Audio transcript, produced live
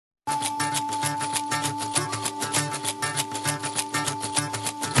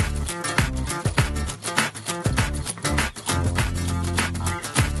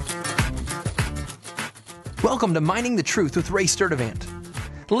Welcome to Mining the Truth with Ray Sturdivant.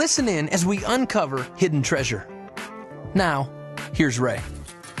 Listen in as we uncover hidden treasure. Now, here's Ray.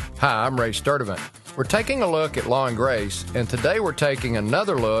 Hi, I'm Ray Sturdivant. We're taking a look at law and grace, and today we're taking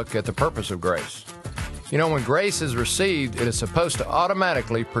another look at the purpose of grace. You know, when grace is received, it is supposed to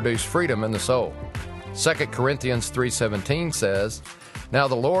automatically produce freedom in the soul. 2 Corinthians 3:17 says, "Now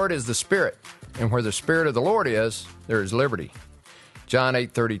the Lord is the Spirit, and where the Spirit of the Lord is, there is liberty." John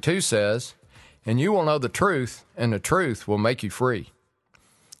 8:32 says, "And you will know the truth, and the truth will make you free."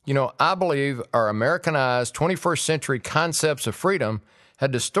 You know, I believe our Americanized 21st century concepts of freedom had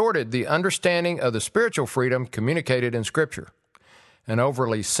distorted the understanding of the spiritual freedom communicated in Scripture. An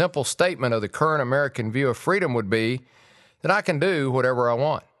overly simple statement of the current American view of freedom would be that I can do whatever I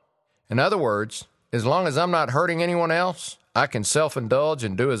want. In other words, as long as I'm not hurting anyone else, I can self-indulge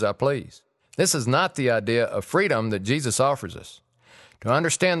and do as I please. This is not the idea of freedom that Jesus offers us. To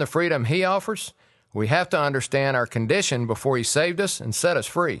understand the freedom He offers, we have to understand our condition before He saved us and set us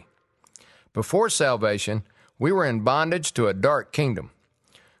free. Before salvation, we were in bondage to a dark kingdom.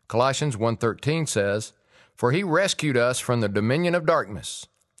 Colossians 1:13 says, "For He rescued us from the dominion of darkness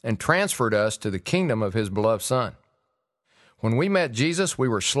and transferred us to the kingdom of His beloved Son." When we met Jesus, we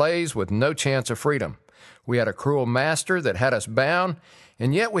were slaves with no chance of freedom. We had a cruel master that had us bound,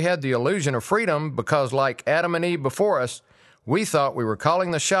 and yet we had the illusion of freedom because, like Adam and Eve before us, we thought we were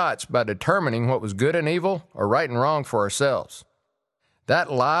calling the shots by determining what was good and evil or right and wrong for ourselves.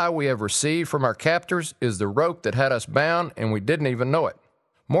 That lie we have received from our captors is the rope that had us bound, and we didn't even know it.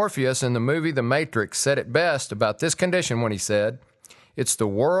 Morpheus in the movie The Matrix said it best about this condition when he said, "It's the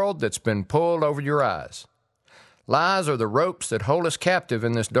world that's been pulled over your eyes." Lies are the ropes that hold us captive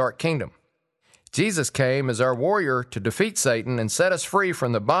in this dark kingdom. Jesus came as our warrior to defeat Satan and set us free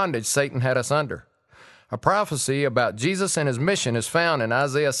from the bondage Satan had us under. A prophecy about Jesus and His mission is found in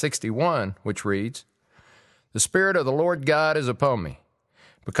Isaiah 61, which reads, "The Spirit of the Lord God is upon me,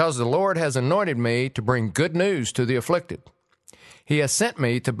 because the Lord has anointed me to bring good news to the afflicted. He has sent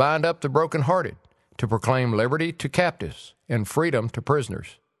me to bind up the brokenhearted, to proclaim liberty to captives and freedom to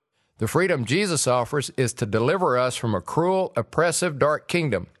prisoners." The freedom Jesus offers is to deliver us from a cruel, oppressive, dark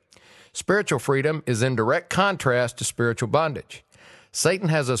kingdom. Spiritual freedom is in direct contrast to spiritual bondage. Satan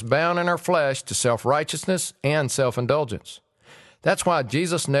has us bound in our flesh to self-righteousness and self-indulgence. That's why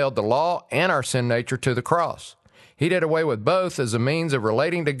Jesus nailed the law and our sin nature to the cross. He did away with both as a means of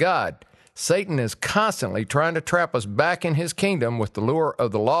relating to God. Satan is constantly trying to trap us back in his kingdom with the lure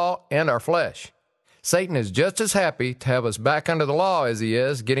of the law and our flesh. Satan is just as happy to have us back under the law as he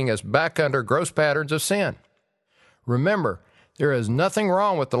is getting us back under gross patterns of sin. Remember, there is nothing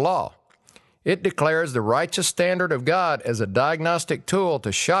wrong with the law. It declares the righteous standard of God as a diagnostic tool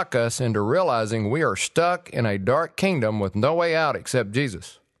to shock us into realizing we are stuck in a dark kingdom with no way out except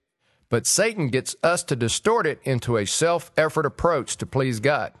Jesus. But Satan gets us to distort it into a self-effort approach to please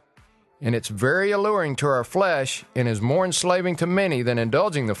God. And it's very alluring to our flesh and is more enslaving to many than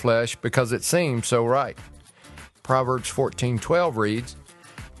indulging the flesh because it seems so right. Proverbs 14:12 reads,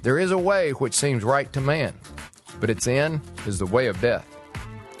 "There is a way which seems right to man, but its end is the way of death."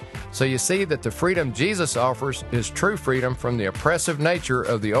 So you see that the freedom Jesus offers is true freedom from the oppressive nature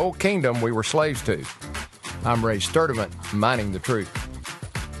of the old kingdom we were slaves to. I'm Ray Sturdivant, Mining the Truth.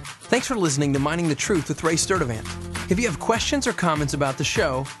 Thanks for listening to Mining the Truth with Ray Sturdivant. If you have questions or comments about the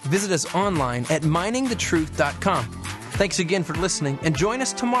show, visit us online at miningthetruth.com. Thanks again for listening, and join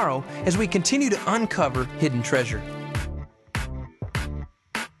us tomorrow as we continue to uncover hidden treasure.